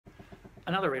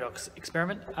Another redox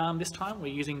experiment. This time we're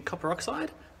using copper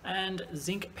oxide and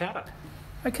zinc powder.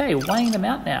 Okay, weighing them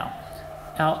out now.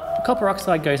 Our copper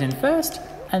oxide goes in first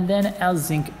and then our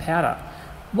zinc powder.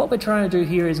 What we're trying to do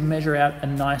here is measure out a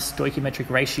nice stoichiometric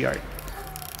ratio.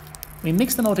 We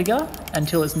mix them all together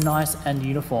until it's nice and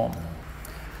uniform.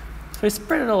 So we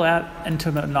spread it all out into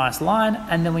a nice line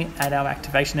and then we add our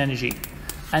activation energy.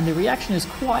 And the reaction is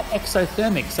quite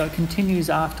exothermic, so it continues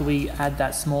after we add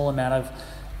that small amount of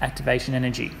activation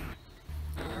energy.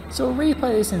 So we'll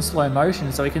replay this in slow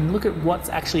motion so we can look at what's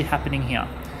actually happening here.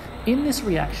 In this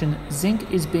reaction,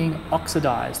 zinc is being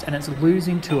oxidized and it's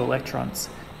losing 2 electrons.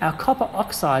 Our copper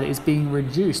oxide is being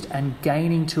reduced and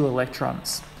gaining 2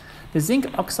 electrons. The zinc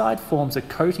oxide forms a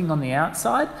coating on the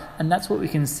outside, and that's what we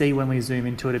can see when we zoom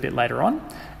into it a bit later on.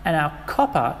 And our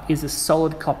copper is a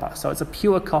solid copper, so it's a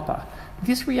pure copper.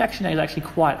 This reaction is actually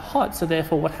quite hot, so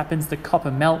therefore what happens, the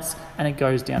copper melts and it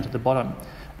goes down to the bottom.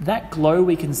 That glow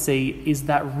we can see is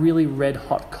that really red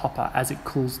hot copper. As it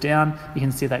cools down, you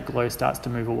can see that glow starts to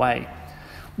move away.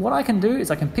 What I can do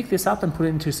is I can pick this up and put it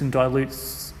into some dilute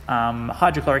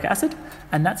hydrochloric acid,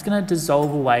 and that's going to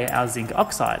dissolve away our zinc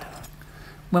oxide.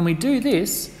 When we do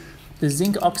this, the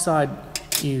zinc oxide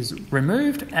is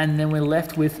removed and then we're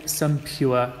left with some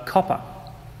pure copper.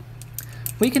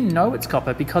 We can know it's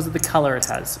copper because of the colour it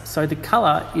has. So the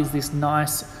colour is this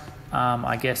nice,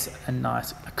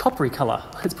 a coppery colour,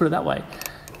 let's put it that way.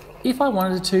 If I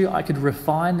wanted to, I could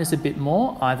refine this a bit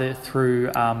more, either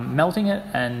through melting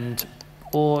it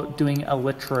or doing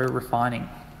electro refining.